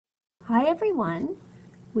Hi everyone,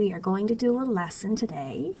 we are going to do a lesson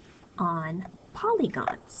today on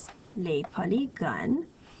polygons, les polygones,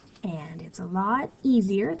 and it's a lot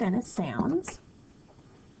easier than it sounds.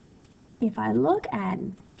 If I look at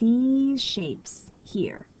these shapes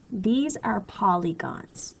here, these are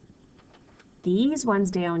polygons. These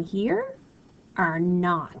ones down here are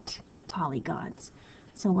not polygons.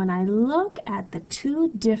 So when I look at the two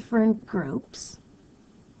different groups,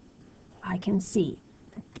 I can see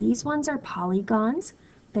that these ones are polygons.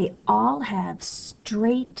 They all have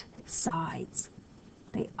straight sides.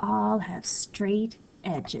 They all have straight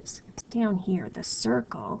edges. Down here, the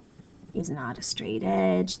circle is not a straight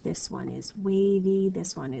edge. This one is wavy.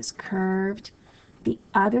 This one is curved. The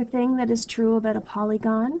other thing that is true about a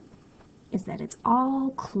polygon is that it's all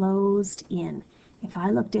closed in. If I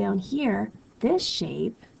look down here, this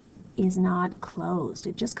shape is not closed.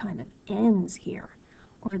 It just kind of ends here.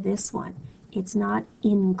 Or this one, it's not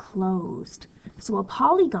enclosed. So a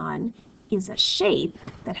polygon is a shape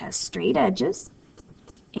that has straight edges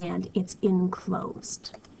and it's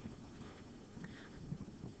enclosed.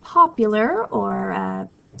 Popular or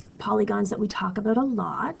polygons that we talk about a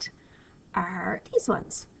lot are these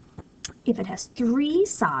ones. If it has three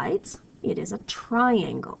sides, it is a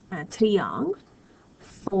triangle, a triangle.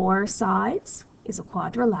 Four sides is a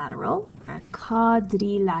quadrilateral, a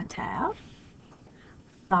quadrilatère.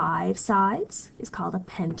 Five sides is called a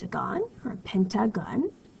pentagon or a pentagon.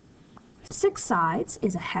 Six sides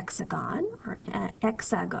is a hexagon or an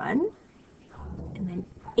hexagon. And then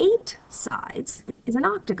eight sides is an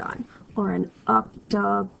octagon or an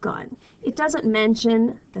octagon. It doesn't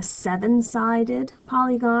mention the seven-sided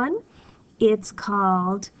polygon. It's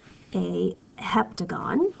called a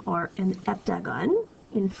heptagon or an heptagon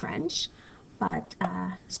in French, but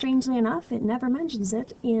strangely enough, it never mentions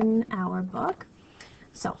it in our book.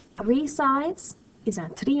 So three sides is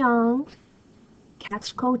un triangle,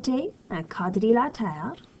 quatre côtés, un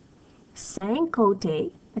quadrilatère, cinq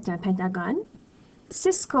côtés est un pentagone,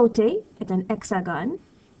 six côtés est un hexagone,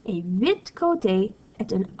 et huit côtés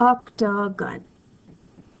est un octogone.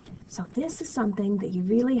 So this is something that you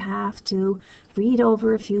really have to read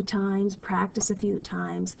over a few times, practice a few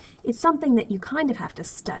times. It's something that you kind of have to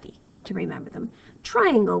study to remember them.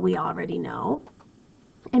 Triangle we already know.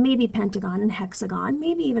 And maybe pentagon and hexagon,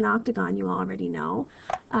 maybe even octagon you already know.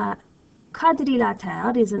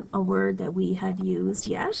 Quadrilatère isn't a word that we have used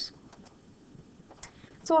yet.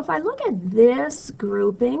 So if I look at this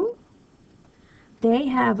grouping, they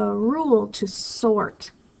have a rule to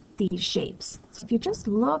sort these shapes. So if you just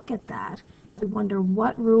look at that, you wonder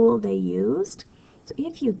what rule they used. So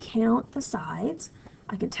if you count the sides,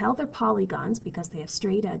 I can tell they're polygons because they have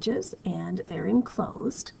straight edges and they're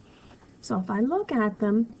enclosed. So if I look at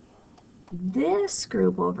them, this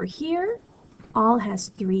group over here all has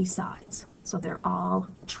three sides. So they're all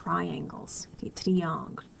triangles, des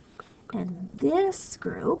triangles. And this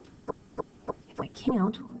group, if I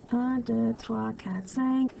count, 1, 2, 3, 4,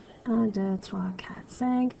 5, 1, 2, 3, 4,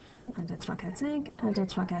 5, 1, 2, 3, 4, 5, 1, 2, 3,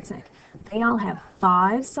 4, 5. They all have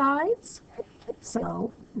five sides,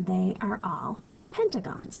 so they are all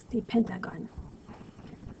pentagons, the pentagon.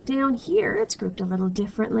 Down here, it's grouped a little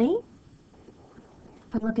differently.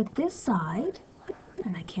 If I look at this side,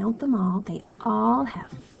 and I count them all, they all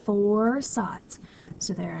have four sides.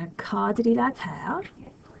 So they're a quadrilatère.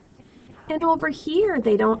 And over here,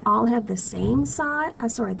 they don't all have the same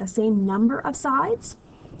the same number of sides.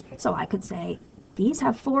 So I could say these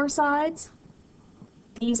have four sides.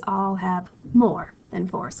 These all have more than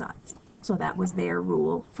four sides. So that was their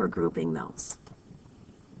rule for grouping those.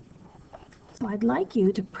 So I'd like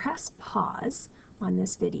you to press pause on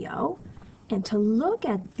this video and to look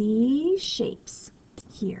at these shapes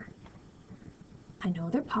here. I know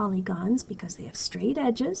they're polygons because they have straight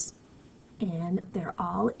edges and they're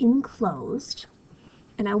all enclosed.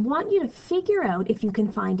 And I want you to figure out if you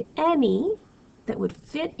can find any that would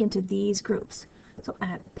fit into these groups. So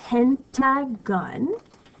a pentagon,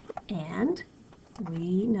 and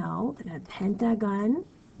we know that a pentagon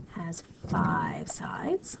has five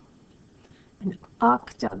sides. An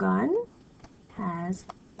octagon has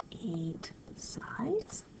eight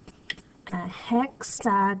sides. A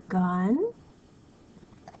hexagon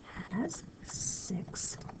has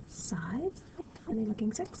six sides. Funny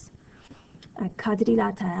looking six. A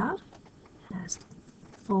quadrilatère has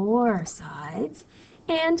four sides.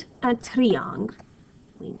 And a triangle,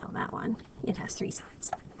 we know that one, it has three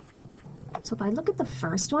sides. So if I look at the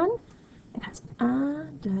first one, it has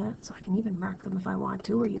un, deux, so I can even mark them if I want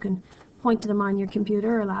to, or you can point to them on your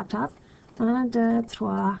computer or laptop. 1, 2, 3,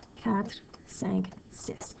 4, 5,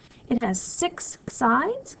 6. It has six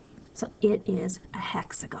sides, so it is a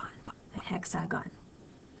hexagon. hexagon.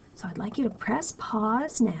 So I'd like you to press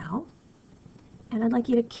pause now, and I'd like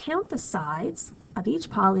you to count the sides of each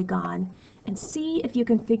polygon and see if you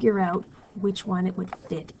can figure out which one it would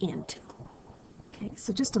fit into. Okay,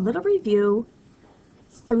 so just a little review.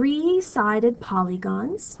 Three-sided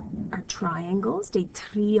polygons are triangles, des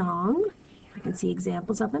triangles. You can see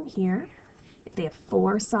examples of them here. If they have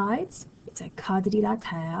four sides, it's a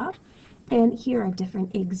quadrilatère. And here are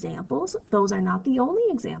different examples. Those are not the only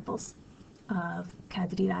examples of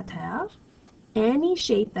quadrilatère. Any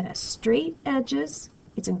shape that has straight edges,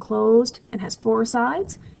 it's enclosed, and has four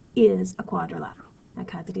sides is a quadrilateral, a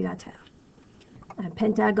quadrilatère. A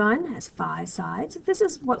pentagon has five sides. This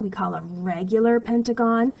is what we call a regular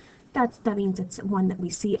pentagon. That means it's one that we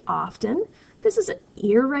see often. This is an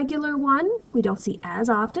irregular one we don't see as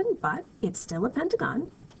often, but it's still a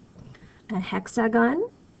pentagon. A hexagon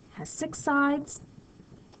has six sides,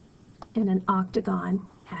 and an octagon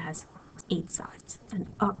has eight sides, an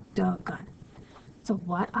octagon. So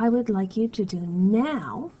what I would like you to do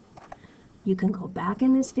now, you can go back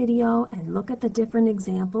in this video and look at the different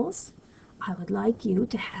examples. I would like you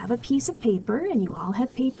to have a piece of paper, and you all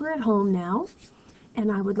have paper at home now,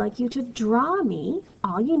 and I would like you to draw me.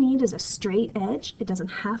 All you need is a straight edge. It doesn't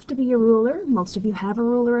have to be a ruler. Most of you have a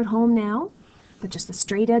ruler at home now, but just the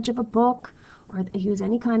straight edge of a book, or use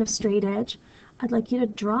any kind of straight edge. I'd like you to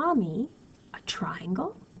draw me a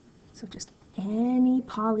triangle, so just any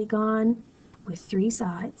polygon with three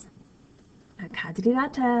sides, a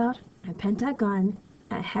quadrilatère, a pentagon,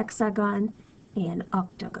 a hexagon, and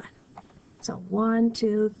octagon. So 1,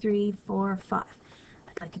 2, 3, 4, 5.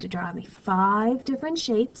 I'd like you to draw me 5 different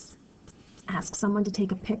shapes. Ask someone to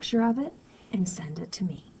take a picture of it and send it to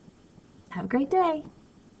me. Have a great day.